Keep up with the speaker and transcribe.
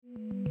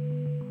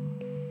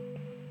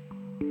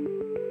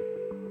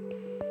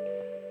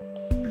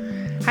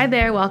Hi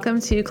there,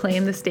 welcome to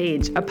Claim the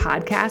Stage, a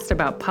podcast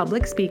about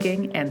public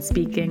speaking and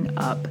speaking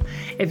up.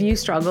 If you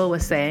struggle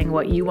with saying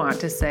what you want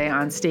to say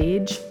on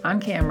stage,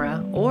 on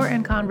camera, or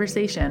in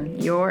conversation,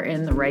 you're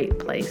in the right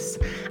place.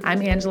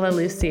 I'm Angela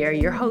Lucier,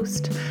 your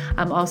host.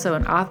 I'm also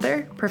an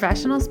author,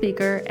 professional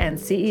speaker, and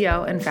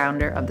CEO and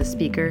founder of the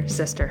Speaker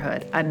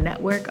Sisterhood, a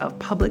network of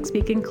public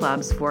speaking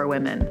clubs for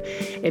women.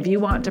 If you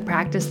want to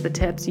practice the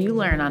tips you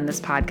learn on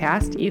this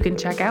podcast, you can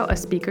check out a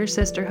Speaker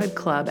Sisterhood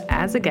club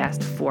as a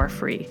guest for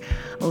free.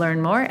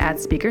 Learn more at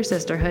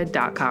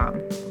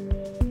speakersisterhood.com.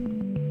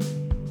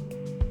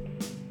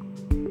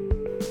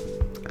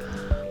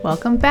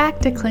 Welcome back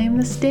to Claim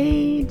the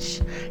Stage.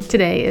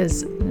 Today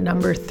is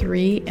number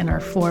 3 in our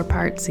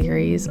 4-part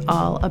series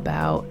all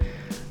about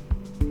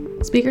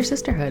Speaker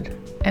Sisterhood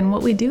and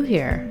what we do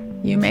here.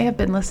 You may have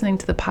been listening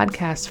to the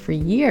podcast for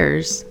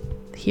years,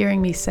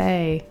 hearing me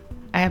say,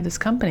 I have this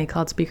company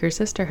called Speaker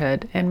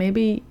Sisterhood, and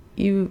maybe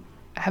you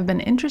have been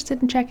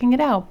interested in checking it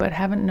out, but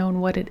haven't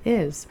known what it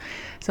is.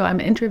 So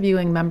I'm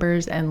interviewing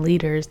members and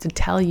leaders to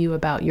tell you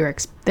about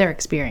their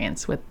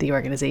experience with the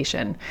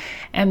organization.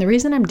 And the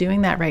reason I'm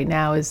doing that right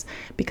now is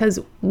because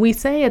we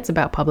say it's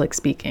about public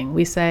speaking.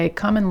 We say,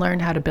 come and learn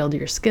how to build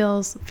your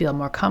skills, feel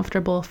more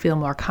comfortable, feel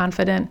more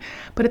confident,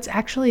 but it's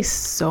actually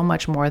so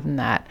much more than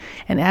that.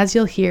 And as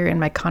you'll hear in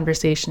my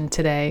conversation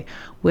today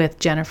with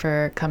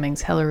Jennifer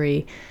Cummings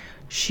Hillary,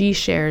 she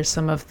shares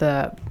some of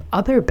the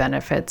other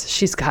benefits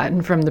she's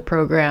gotten from the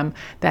program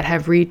that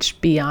have reached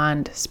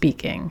beyond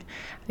speaking,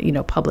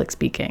 public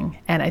speaking.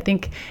 And I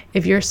think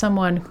if you're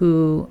someone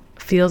who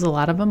feels a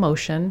lot of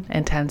emotion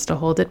and tends to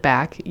hold it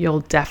back,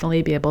 you'll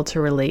definitely be able to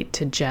relate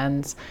to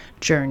Jen's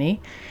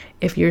journey.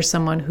 If you're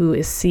someone who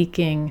is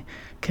seeking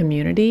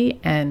community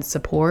and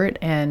support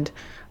and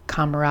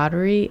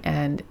camaraderie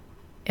and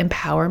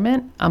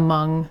empowerment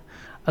among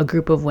a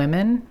group of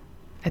women,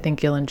 I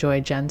think you'll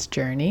enjoy Jen's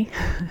journey.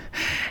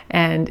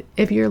 And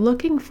if you're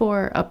looking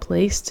for a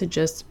place to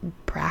just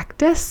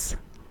practice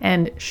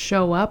and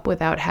show up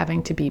without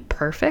having to be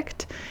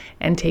perfect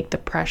and take the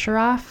pressure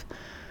off,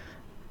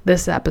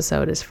 this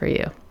episode is for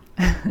you.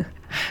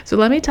 So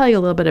let me tell you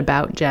a little bit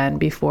about Jen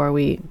before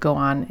we go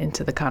on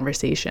into the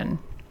conversation.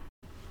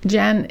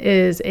 Jen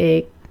is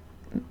a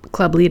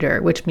club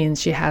leader, which means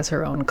she has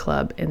her own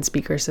club in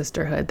Speaker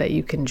Sisterhood that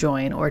you can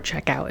join or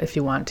check out if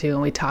you want to.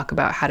 And we talk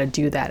about how to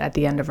do that at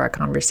the end of our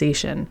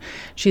conversation.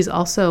 She's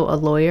also a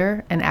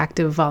lawyer, an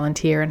active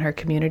volunteer in her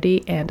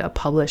community, and a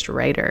published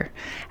writer.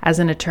 As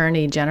an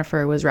attorney,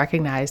 Jennifer was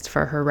recognized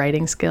for her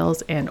writing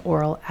skills and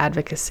oral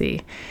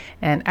advocacy.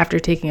 And after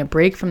taking a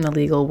break from the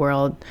legal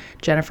world,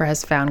 Jennifer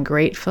has found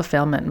great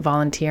fulfillment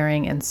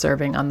volunteering and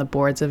serving on the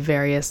boards of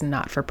various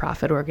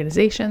not-for-profit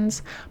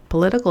organizations,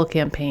 political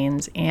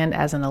campaigns, and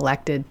as an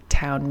elected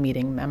town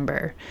meeting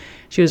member.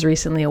 She was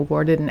recently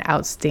awarded an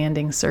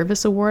Outstanding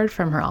Service Award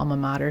from her alma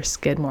mater,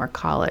 Skidmore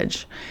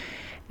College.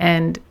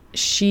 And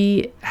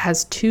she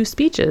has 2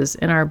 speeches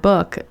in our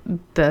book,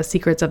 The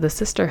Secrets of the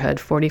Sisterhood,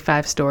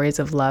 45 Stories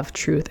of Love,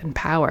 Truth, and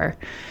Power.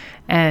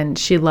 And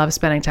she loves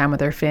spending time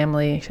with her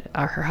family,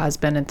 her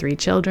husband and 3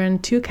 children,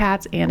 2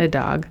 cats, and a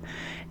dog.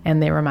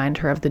 And they remind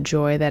her of the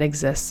joy that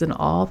exists in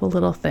all the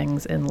little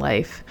things in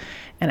life.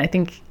 And I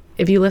think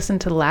if you listen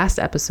to the last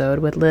episode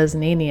with Liz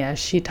Nania,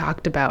 she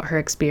talked about her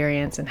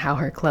experience and how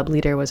her club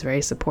leader was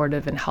very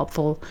supportive and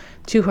helpful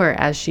to her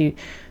as she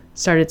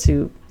started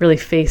to really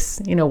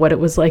face, what it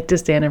was like to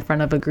stand in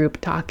front of a group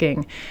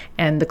talking.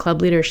 And the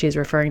club leader she's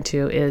referring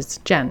to is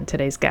Jen,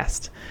 today's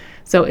guest.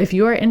 So if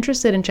you are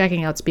interested in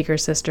checking out Speaker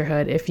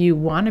Sisterhood, if you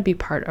want to be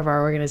part of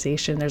our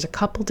organization, there's a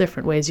couple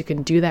different ways you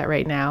can do that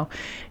right now.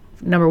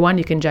 Number 1,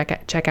 you can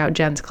check out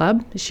Jen's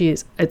club. She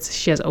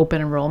has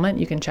open enrollment.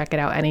 You can check it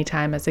out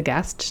anytime as a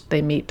guest.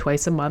 They meet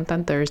twice a month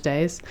on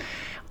Thursdays.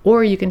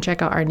 Or you can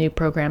check out our new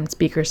program,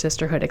 Speaker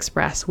Sisterhood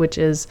Express, which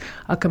is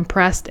a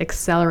compressed,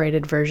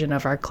 accelerated version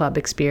of our club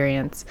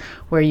experience,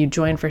 where you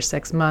join for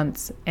 6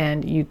 months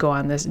and you go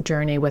on this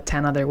journey with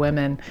 10 other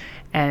women,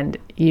 and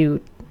you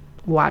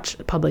watch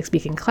public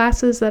speaking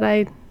classes that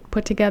I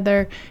put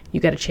together.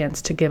 You get a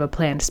chance to give a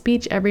planned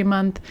speech every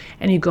month,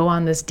 and you go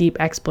on this deep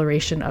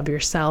exploration of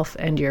yourself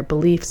and your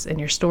beliefs and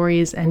your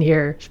stories and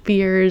your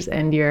fears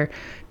and your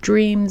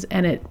dreams,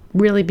 and it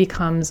really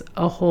becomes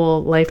a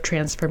whole life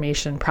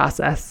transformation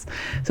process.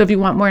 So if you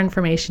want more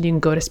information, you can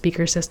go to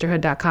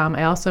speakersisterhood.com.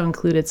 I also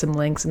included some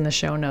links in the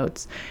show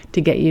notes to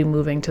get you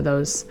moving to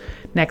those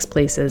next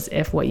places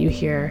if what you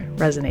hear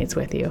resonates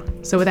with you.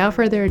 So without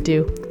further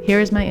ado, here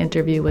is my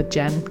interview with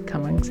Jen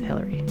Cummings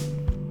Hillary.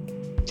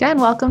 Jen,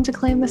 welcome to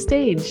Claim the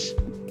Stage.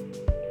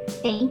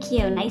 Thank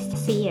you. Nice to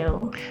see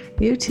you.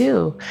 You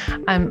too.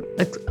 I'm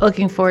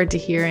looking forward to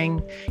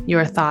hearing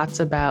your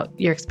thoughts about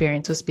your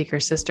experience with Speaker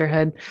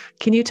Sisterhood.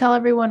 Can you tell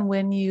everyone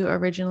when you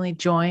originally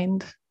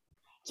joined?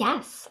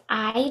 Yes,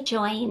 I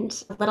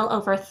joined a little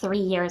over 3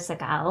 years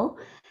ago.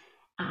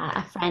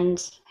 A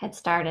friend had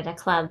started a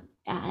club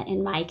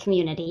in my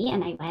community,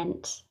 and I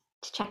went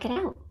to check it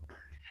out.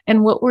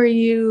 And what were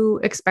you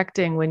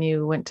expecting when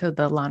you went to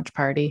the launch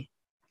party?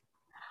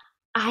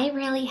 I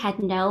really had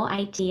no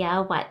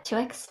idea what to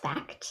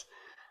expect.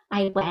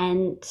 I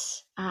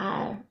went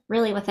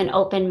really with an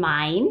open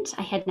mind.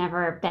 I had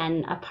never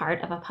been a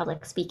part of a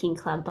public speaking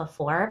club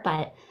before,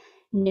 but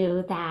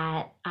knew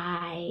that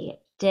I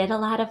did a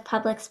lot of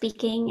public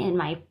speaking in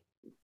my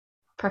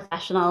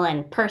professional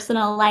and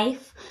personal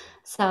life.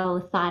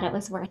 So thought it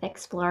was worth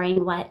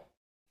exploring what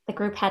the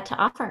group had to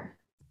offer.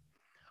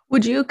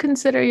 Would you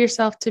consider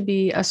yourself to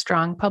be a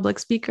strong public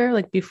speaker,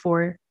 like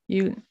before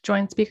you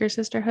joined Speaker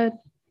Sisterhood?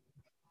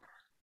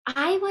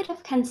 I would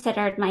have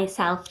considered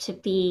myself to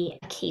be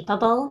a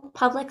capable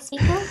public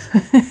speaker.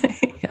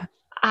 Yeah.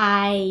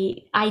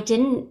 I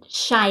didn't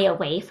shy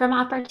away from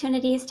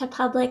opportunities to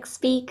public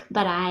speak,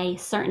 but I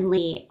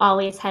certainly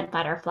always had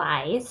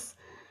butterflies,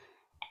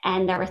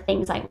 and there were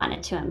things I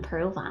wanted to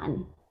improve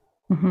on.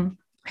 hmm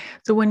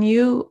So when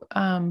you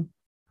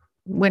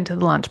went to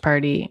the launch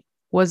party,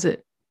 was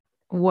it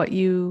what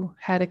you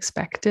had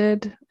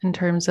expected in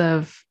terms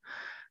of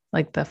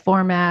like the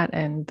format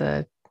and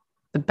the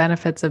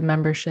benefits of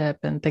membership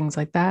and things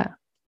like that?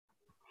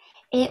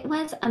 It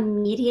was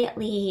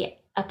immediately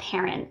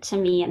apparent to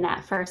me in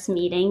that first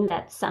meeting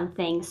that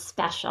something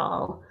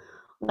special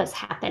was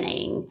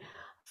happening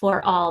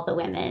for all the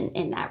women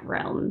in that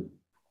room.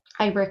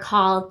 I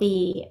recall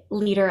the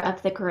leader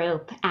of the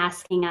group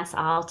asking us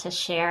all to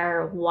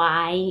share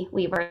why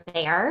we were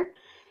there.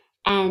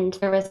 And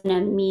there was an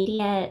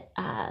immediate,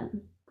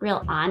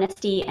 real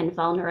honesty and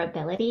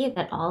vulnerability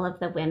that all of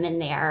the women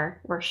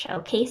there were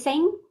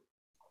showcasing.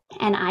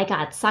 And I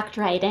got sucked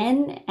right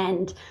in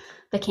and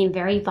became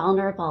very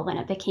vulnerable when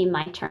it became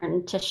my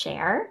turn to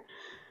share.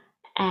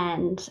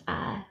 And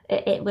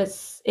it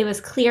was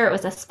clear it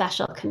was a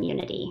special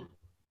community.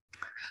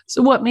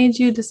 So what made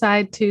you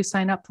decide to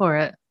sign up for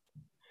it?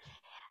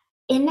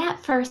 In that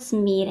first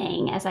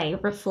meeting, as I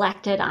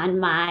reflected on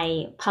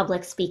my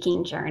public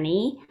speaking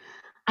journey,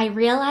 I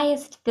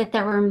realized that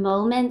there were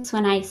moments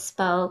when I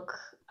spoke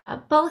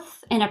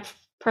both in a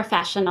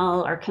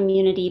professional or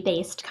community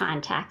based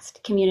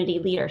context, community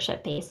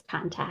leadership based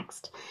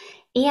context,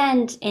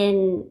 and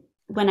in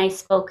when I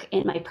spoke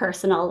in my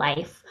personal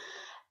life,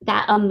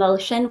 that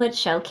emotion would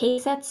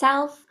showcase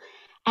itself.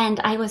 And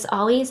I was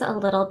always a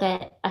little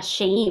bit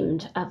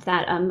ashamed of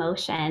that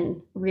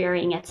emotion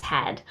rearing its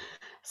head.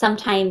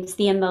 Sometimes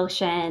the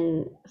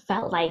emotion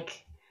felt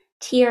like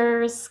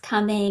tears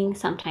coming,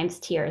 sometimes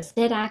tears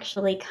did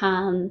actually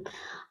come,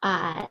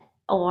 uh,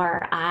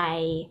 or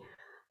I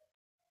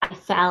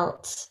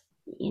felt,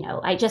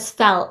 I just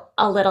felt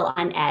a little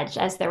on edge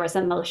as there was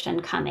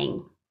emotion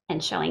coming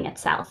and showing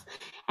itself.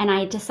 And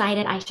I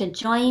decided I should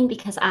join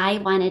because I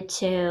wanted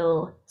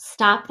to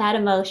stop that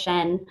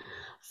emotion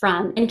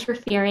from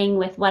interfering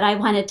with what I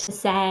wanted to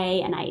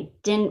say. And I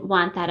didn't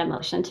want that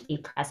emotion to be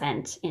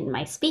present in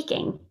my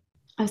speaking.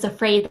 I was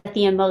afraid that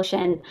the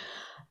emotion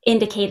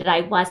indicated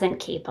I wasn't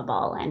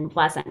capable and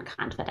wasn't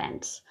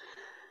confident.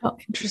 Oh,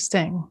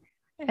 interesting.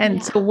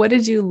 And so Yeah. what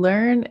did you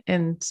learn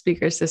in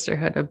Speaker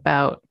Sisterhood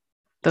about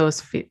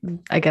those,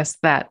 I guess,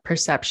 that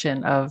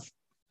perception of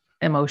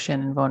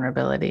emotion and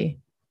vulnerability?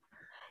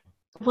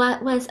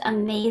 What was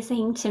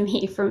amazing to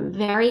me from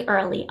very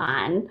early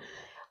on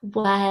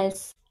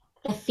was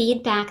the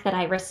feedback that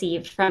I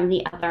received from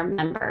the other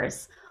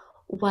members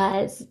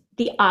was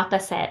the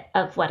opposite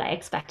of what I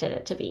expected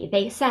it to be.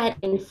 They said,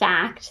 in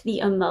fact, the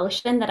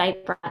emotion that I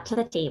brought to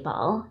the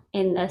table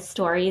in the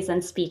stories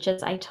and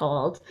speeches I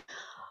told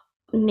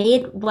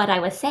made what I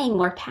was saying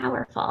more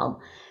powerful.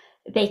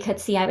 They could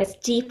see I was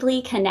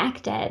deeply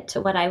connected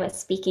to what I was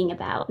speaking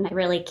about, and I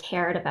really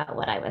cared about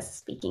what I was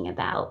speaking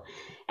about.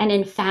 And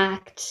in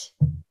fact,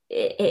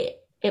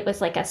 it was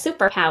like a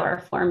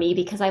superpower for me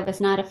because I was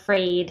not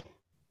afraid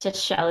to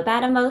show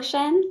that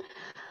emotion.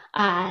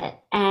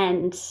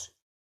 And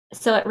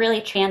so it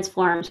really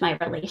transformed my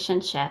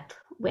relationship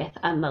with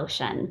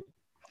emotion.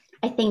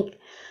 I think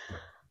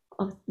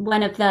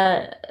one of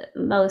the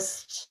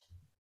most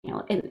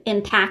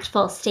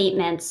impactful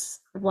statements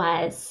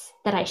was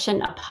that I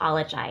shouldn't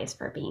apologize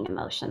for being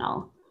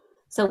emotional.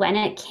 So when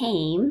it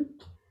came,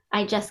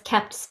 I just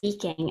kept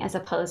speaking as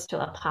opposed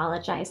to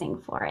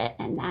apologizing for it.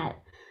 And that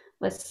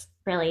was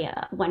really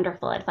a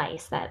wonderful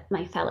advice that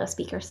my fellow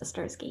speaker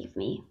sisters gave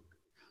me.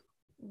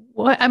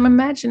 Well, I'm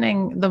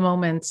imagining the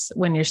moments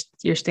when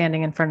you're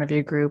standing in front of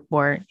your group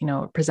or,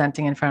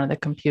 presenting in front of the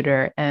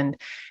computer and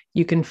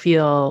you can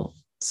feel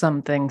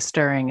something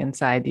stirring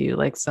inside you,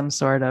 like some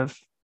sort of,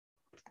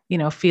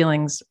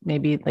 feelings,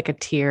 maybe like a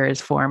tear is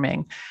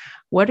forming.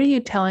 What are you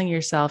telling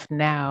yourself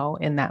now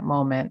in that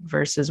moment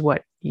versus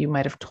what you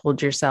might have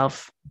told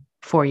yourself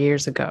 4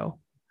 years ago?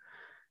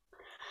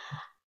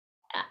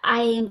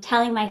 I am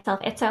telling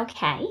myself it's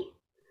okay.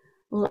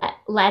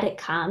 Let it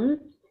come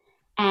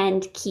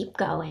and keep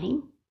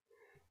going.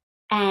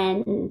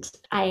 And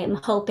I am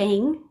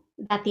hoping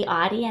that the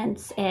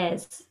audience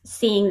is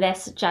seeing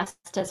this just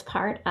as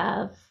part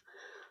of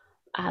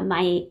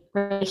my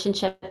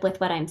relationship with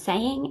what I'm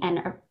saying and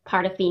a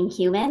part of being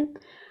human.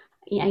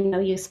 I know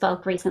you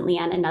spoke recently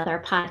on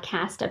another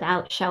podcast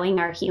about showing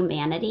our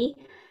humanity.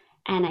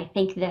 And I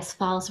think this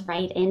falls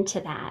right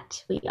into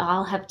that. We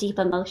all have deep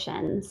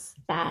emotions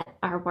that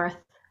are worth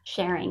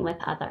sharing with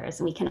others,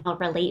 and we can all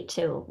relate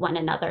to one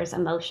another's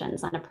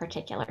emotions on a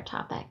particular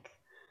topic.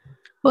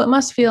 Well, it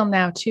must feel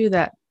now too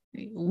that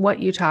what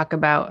you talk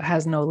about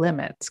has no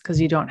limits because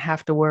you don't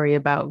have to worry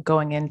about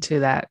going into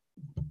that,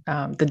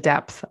 the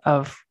depth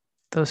of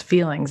those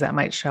feelings that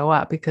might show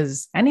up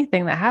because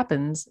anything that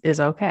happens is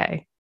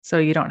okay. So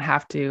you don't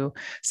have to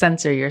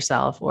censor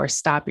yourself or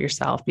stop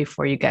yourself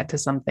before you get to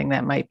something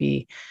that might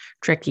be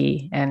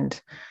tricky and,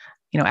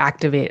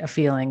 activate a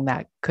feeling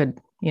that could,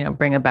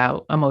 bring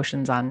about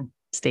emotions on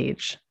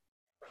stage.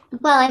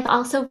 Well, I've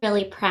also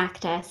really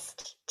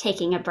practiced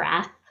taking a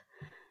breath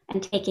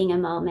and taking a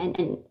moment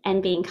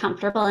and being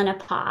comfortable in a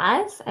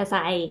pause as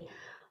I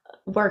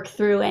work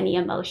through any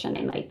emotion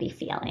I might be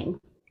feeling.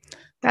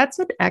 That's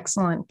an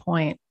excellent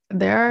point.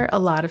 There are a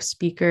lot of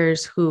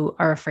speakers who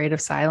are afraid of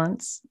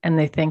silence, and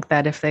they think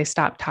that if they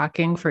stop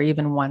talking for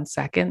even 1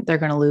 second, they're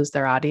going to lose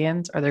their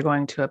audience or they're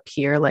going to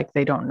appear like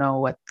they don't know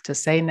what to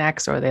say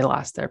next or they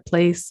lost their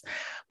place.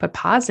 But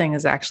pausing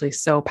is actually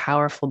so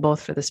powerful,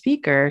 both for the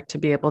speaker to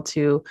be able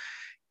to,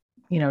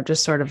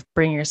 just sort of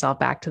bring yourself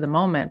back to the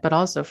moment, but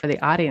also for the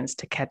audience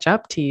to catch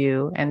up to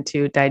you and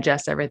to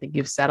digest everything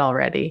you've said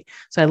already.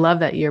 So I love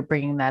that you're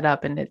bringing that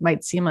up. And it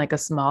might seem like a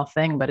small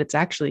thing, but it's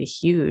actually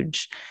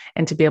huge.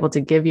 And to be able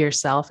to give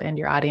yourself and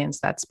your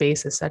audience that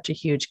space is such a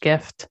huge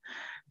gift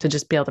to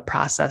just be able to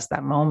process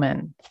that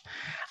moment.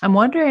 I'm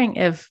wondering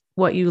if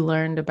what you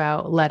learned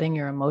about letting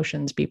your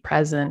emotions be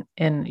present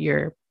in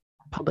your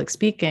public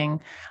speaking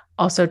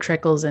also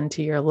trickles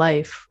into your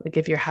life. Like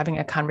if you're having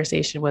a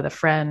conversation with a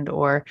friend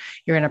or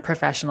you're in a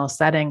professional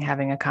setting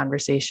having a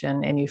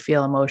conversation and you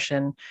feel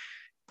emotion,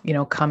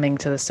 coming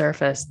to the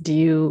surface, do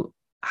you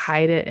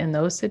hide it in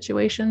those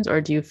situations or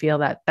do you feel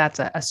that that's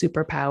a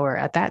superpower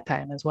at that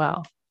time as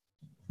well?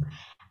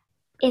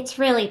 It's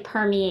really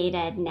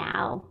permeated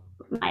now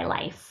my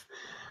life.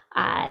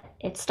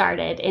 It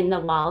started in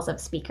the walls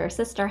of Speaker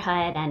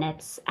Sisterhood, and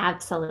it's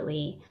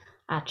absolutely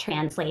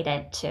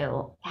translated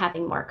to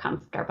having more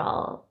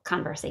comfortable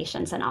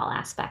conversations in all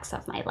aspects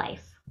of my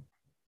life.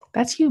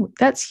 That's huge.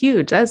 That's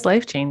huge. That's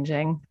life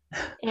changing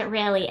It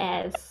really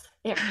is.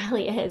 It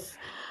really is.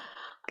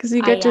 because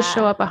you get I to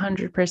show up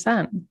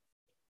 100%.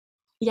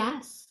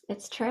 Yes,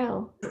 it's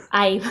true.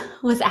 I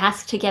was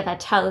asked to give a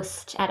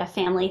toast at a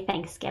family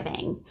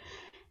Thanksgiving,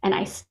 and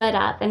I stood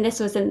up, and this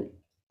was in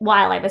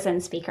while I was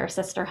in Speaker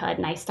Sisterhood,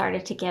 and I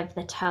started to give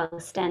the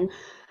toast, and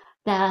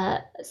the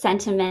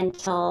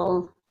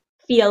sentimental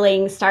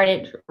feelings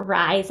started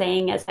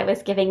rising as I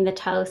was giving the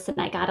toast, and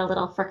I got a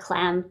little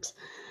verklempt,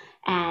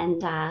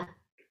 and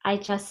I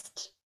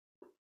just,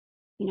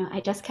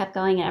 I just kept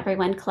going, and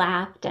everyone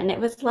clapped, and it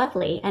was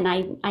lovely, and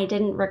I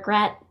didn't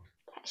regret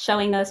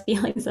showing those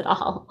feelings at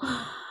all.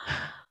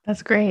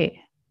 That's great.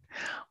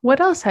 What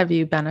else have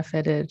you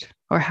benefited,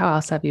 or how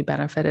else have you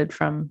benefited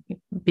from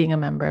being a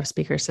member of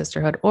Speaker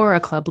Sisterhood or a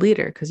club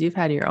leader? Because you've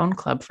had your own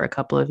club for a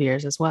couple of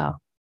years as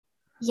well.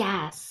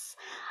 Yes.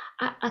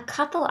 A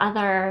couple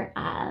other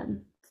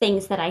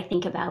things that I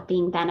think about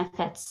being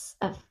benefits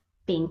of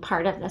being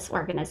part of this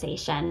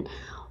organization.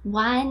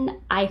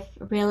 One, I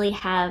really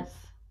have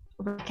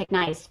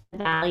recognized the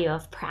value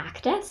of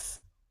practice.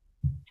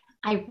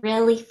 I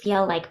really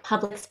feel like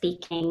public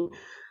speaking,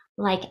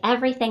 like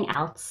everything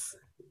else,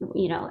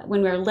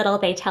 when we're little,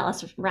 they tell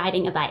us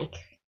riding a bike.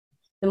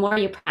 The more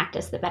you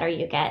practice, the better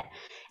you get.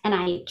 And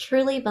I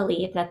truly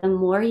believe that the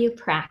more you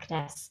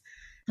practice,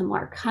 the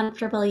more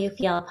comfortable you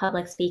feel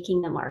public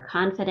speaking, the more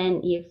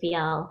confident you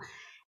feel.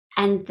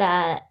 And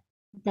the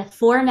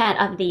format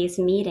of these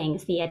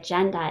meetings, the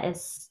agenda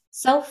is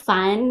so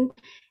fun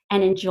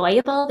and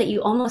enjoyable that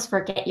you almost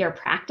forget you're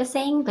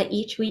practicing, but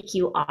each week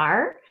you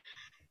are.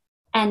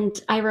 And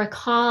I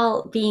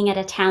recall being at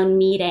a town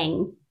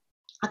meeting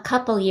a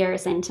couple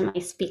years into my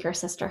Speaker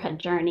Sisterhood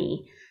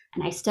journey,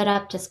 and I stood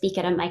up to speak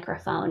at a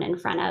microphone in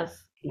front of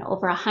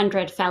over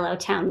 100 fellow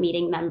town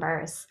meeting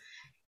members.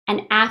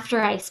 And after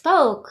I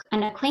spoke,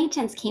 an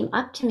acquaintance came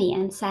up to me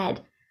and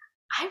said,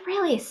 I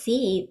really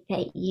see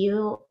that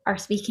you are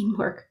speaking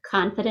more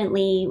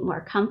confidently,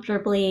 more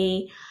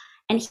comfortably.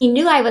 And he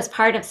knew I was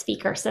part of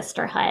Speaker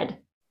Sisterhood.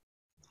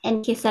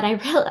 And he said,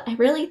 I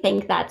really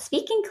think that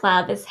speaking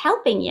club is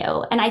helping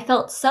you. And I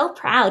felt so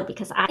proud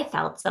because I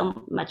felt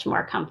so much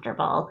more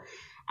comfortable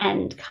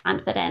and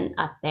confident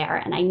up there.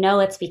 And I know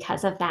it's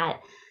because of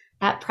that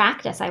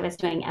practice I was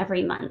doing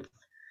every month.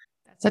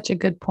 That's such a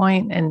good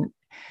point. And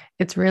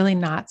it's really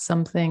not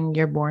something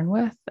you're born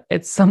with.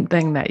 It's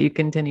something that you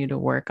continue to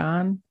work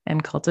on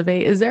and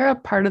cultivate. Is there a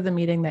part of the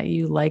meeting that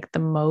you like the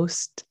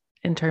most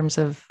in terms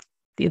of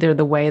either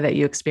the way that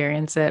you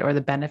experience it or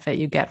the benefit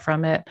you get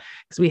from it?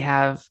 Because we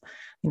have,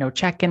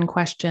 check-in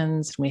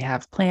questions, we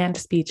have planned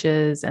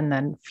speeches, and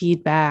then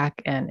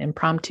feedback and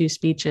impromptu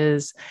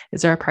speeches.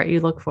 Is there a part you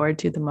look forward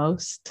to the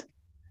most?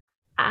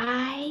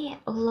 I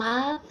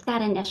love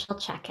that initial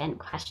check in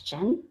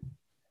question.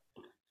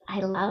 I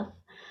love,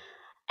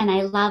 and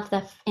I love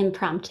the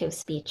impromptu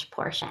speech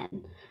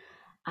portion.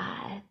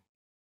 Uh,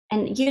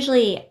 and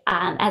usually,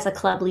 as a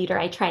club leader,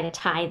 I try to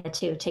tie the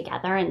two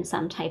together in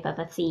some type of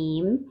a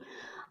theme.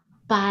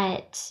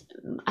 but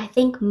I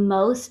think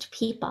most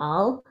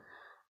people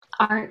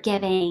aren't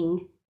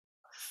giving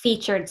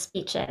featured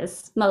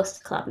speeches,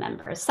 most club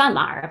members. Some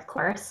are, of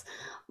course,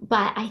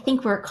 but I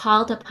think we're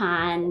called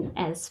upon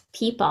as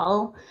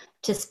people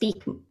to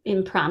speak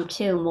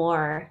impromptu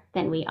more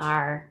than we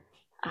are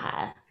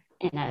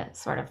in a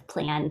sort of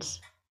planned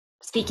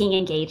speaking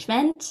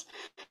engagement.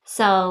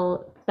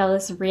 So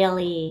those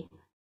really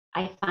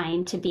I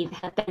find to be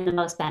have been the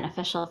most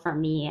beneficial for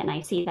me, and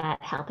I see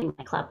that helping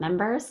my club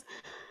members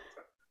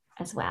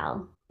as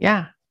well.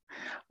 Yeah.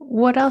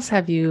 What else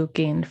have you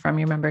gained from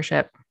your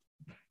membership?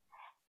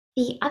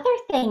 The other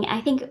thing, I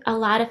think a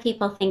lot of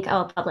people think,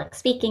 oh, public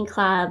speaking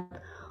club,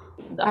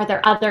 are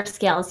there other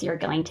skills you're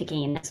going to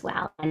gain as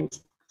well? And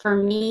for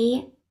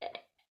me,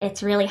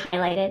 it's really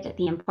highlighted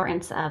the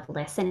importance of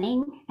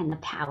listening and the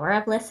power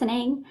of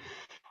listening.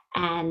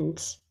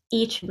 And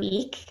each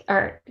week,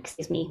 or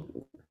excuse me,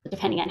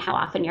 depending on how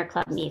often your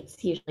club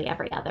meets, usually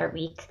every other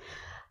week,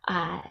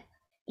 uh,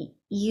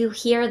 you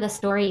hear the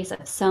stories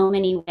of so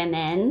many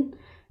women,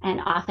 and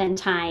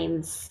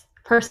oftentimes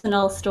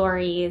personal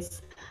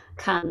stories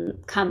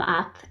come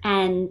up,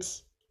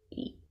 and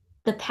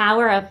the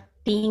power of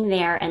being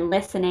there and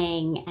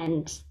listening,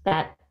 and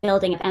that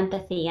building of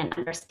empathy and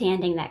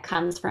understanding that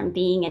comes from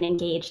being an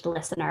engaged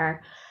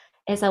listener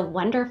is a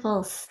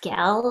wonderful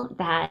skill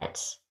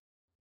that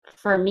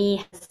for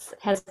me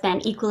has been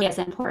equally as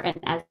important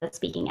as the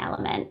speaking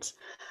element.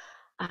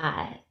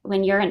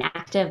 When you're an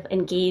active,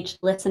 engaged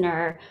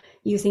listener,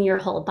 using your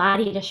whole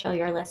body to show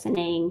you're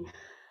listening,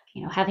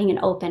 having an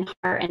open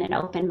heart and an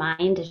open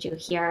mind as you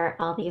hear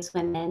all these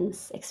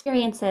women's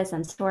experiences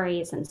and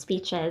stories and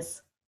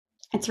speeches,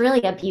 it's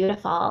really a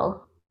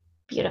beautiful,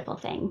 beautiful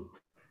thing.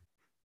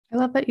 I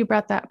love that you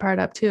brought that part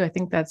up too. I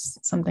think that's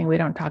something we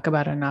don't talk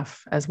about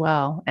enough as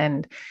well.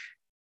 And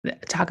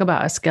talk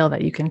about a skill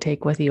that you can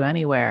take with you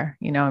anywhere,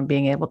 and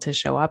being able to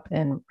show up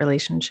in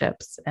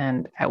relationships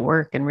and at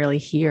work and really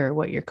hear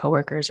what your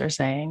coworkers are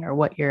saying or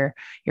what your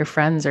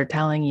friends are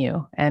telling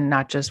you, and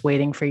not just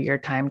waiting for your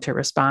time to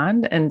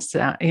respond and,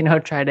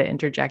 try to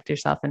interject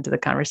yourself into the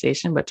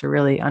conversation, but to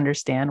really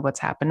understand what's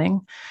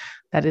happening.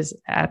 That is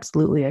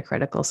absolutely a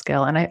critical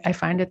skill. And I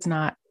find it's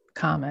not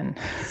common.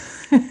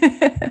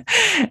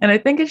 And I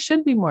think it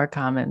should be more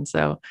common.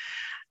 So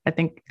I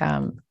think,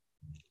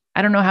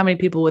 I don't know how many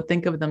people would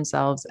think of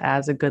themselves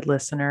as a good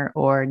listener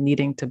or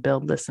needing to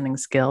build listening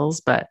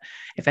skills, but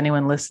if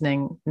anyone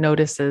listening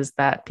notices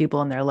that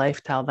people in their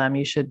life tell them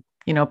you should,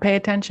 pay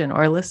attention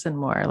or listen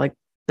more, like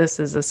this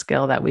is a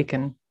skill that we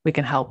can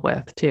help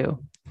with too,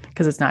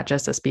 because it's not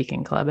just a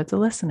speaking club, it's a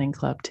listening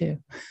club too.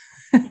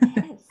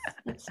 It is.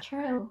 It's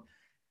true.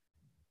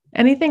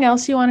 Anything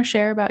else you want to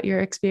share about your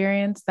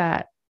experience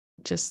that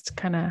just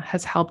kind of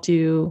has helped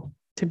you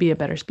to be a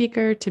better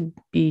speaker, to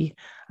be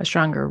a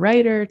stronger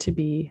writer, to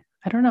be,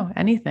 I don't know,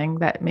 anything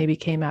that maybe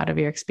came out of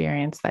your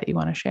experience that you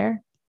want to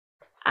share?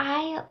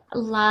 I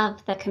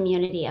love the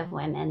community of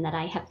women that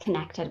I have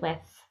connected with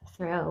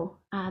through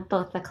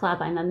both the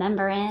club I'm a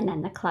member in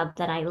and the club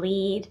that I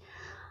lead.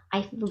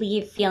 I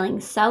leave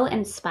feeling so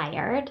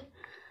inspired.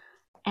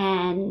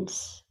 And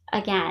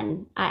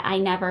again, I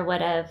never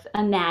would have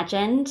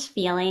imagined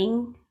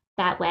feeling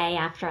that way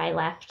after I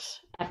left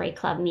every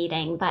club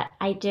meeting, but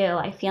I do.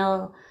 I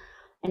feel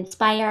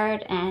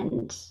inspired,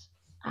 and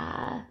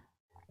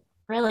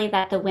really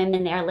that the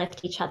women there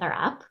lift each other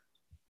up.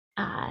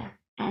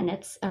 And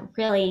it's a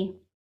really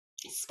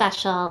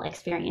special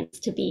experience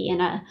to be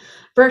in a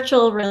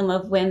virtual room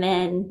of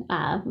women,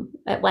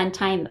 at one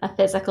time a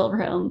physical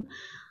room,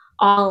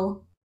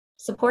 all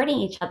supporting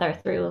each other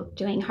through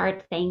doing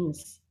hard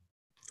things.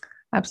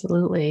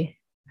 Absolutely.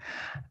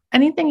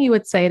 Anything you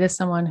would say to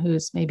someone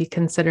who's maybe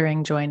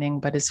considering joining,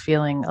 but is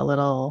feeling a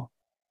little,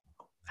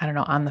 I don't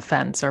know, on the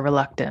fence or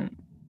reluctant?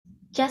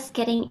 Just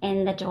getting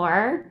in the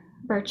door,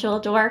 virtual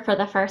door for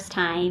the first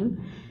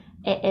time,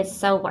 it is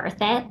so worth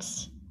it.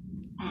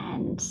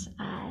 And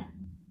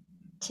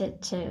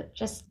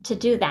to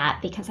do that,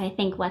 because I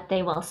think what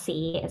they will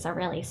see is a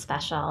really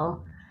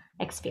special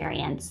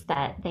experience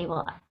that they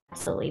will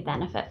absolutely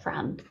benefit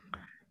from.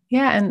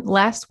 Yeah. And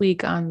last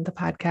week on the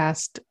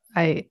podcast,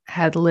 I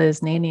had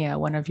Liz Nania,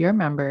 one of your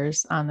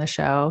members, on the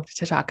show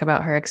to talk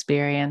about her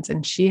experience.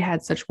 And she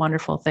had such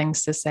wonderful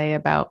things to say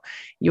about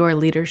your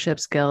leadership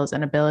skills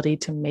and ability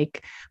to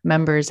make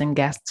members and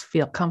guests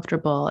feel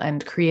comfortable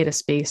and create a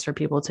space for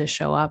people to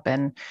show up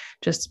and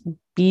just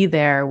be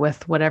there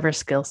with whatever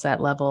skill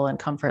set level and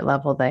comfort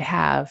level they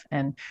have,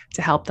 and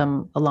to help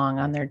them along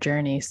on their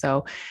journey.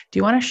 So do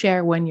you want to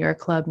share when your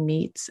club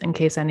meets in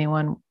case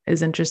anyone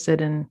is interested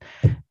in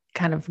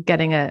kind of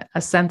getting a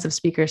sense of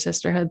speaker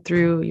sisterhood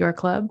through your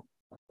club?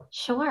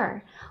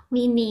 Sure.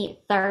 We meet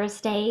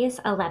Thursdays,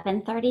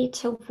 11:30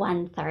 to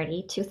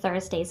 1:30, 2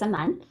 Thursdays a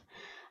month,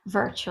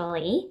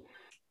 virtually.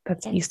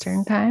 That's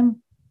Eastern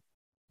time?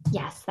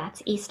 Yes,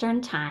 that's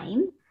Eastern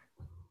time.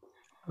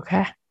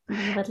 Okay.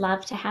 We would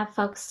love to have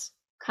folks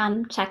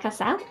come check us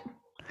out.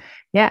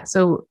 Yeah.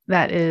 So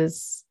that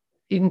is,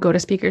 you can go to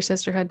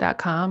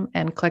speakersisterhood.com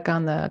and click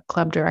on the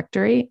club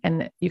directory,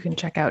 and you can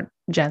check out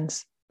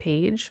Jen's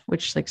page,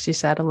 which, like she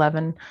said,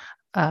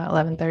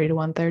 11:30 to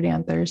 1:30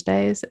 on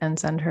Thursdays, and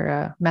send her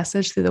a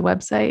message through the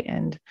website,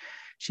 and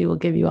she will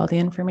give you all the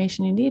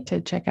information you need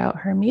to check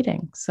out her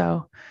meeting.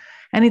 So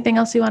anything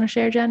else you want to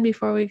share, Jen,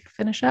 before we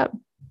finish up?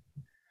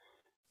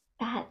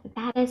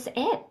 That is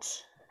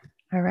it.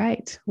 All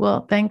right.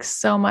 Well, thanks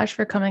so much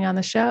for coming on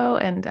the show.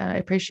 And I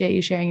appreciate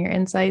you sharing your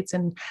insights.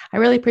 And I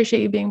really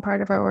appreciate you being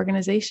part of our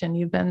organization.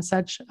 You've been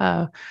such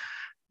an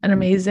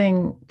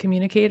amazing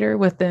communicator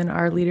within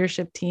our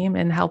leadership team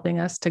and helping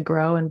us to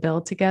grow and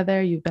build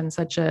together. You've been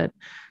such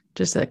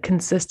just a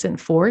consistent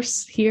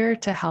force here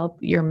to help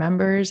your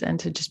members and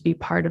to just be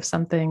part of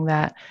something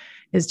that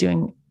is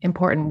doing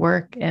important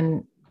work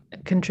and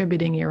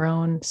contributing your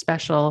own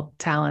special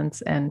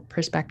talents and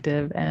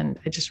perspective. And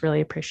I just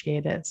really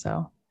appreciate it.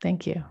 So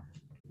thank you.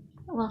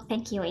 Well,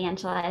 thank you,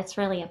 Angela. It's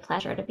really a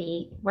pleasure to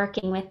be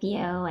working with you,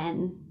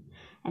 and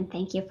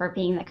thank you for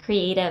being the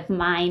creative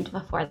mind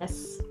before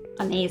this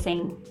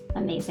amazing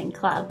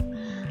club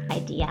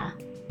idea.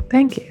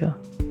 Thank you.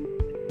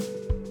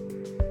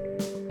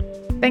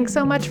 Thanks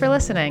so much for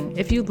listening.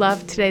 If you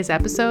loved today's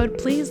episode,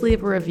 please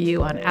leave a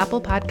review on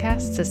Apple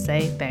Podcasts to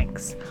say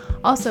thanks.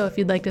 Also, if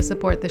you'd like to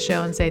support the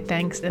show and say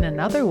thanks in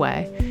another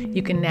way,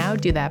 you can now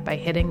do that by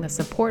hitting the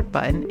support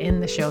button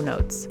in the show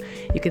notes.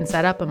 You can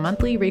set up a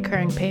monthly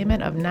recurring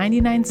payment of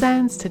 99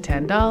 cents to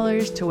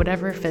 $10 to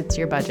whatever fits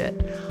your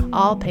budget.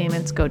 All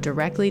payments go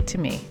directly to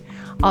me.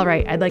 All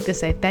right, I'd like to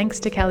say thanks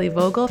to Kelly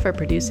Vogel for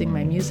producing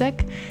my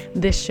music.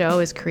 This show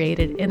is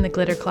created in the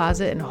Glitter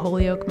Closet in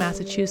Holyoke,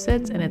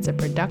 Massachusetts, and it's a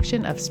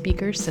production of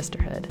Speaker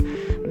Sisterhood.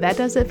 That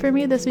does it for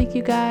me this week,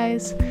 you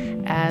guys.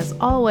 As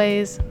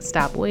always,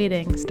 stop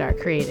waiting, start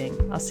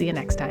creating. I'll see you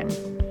next time.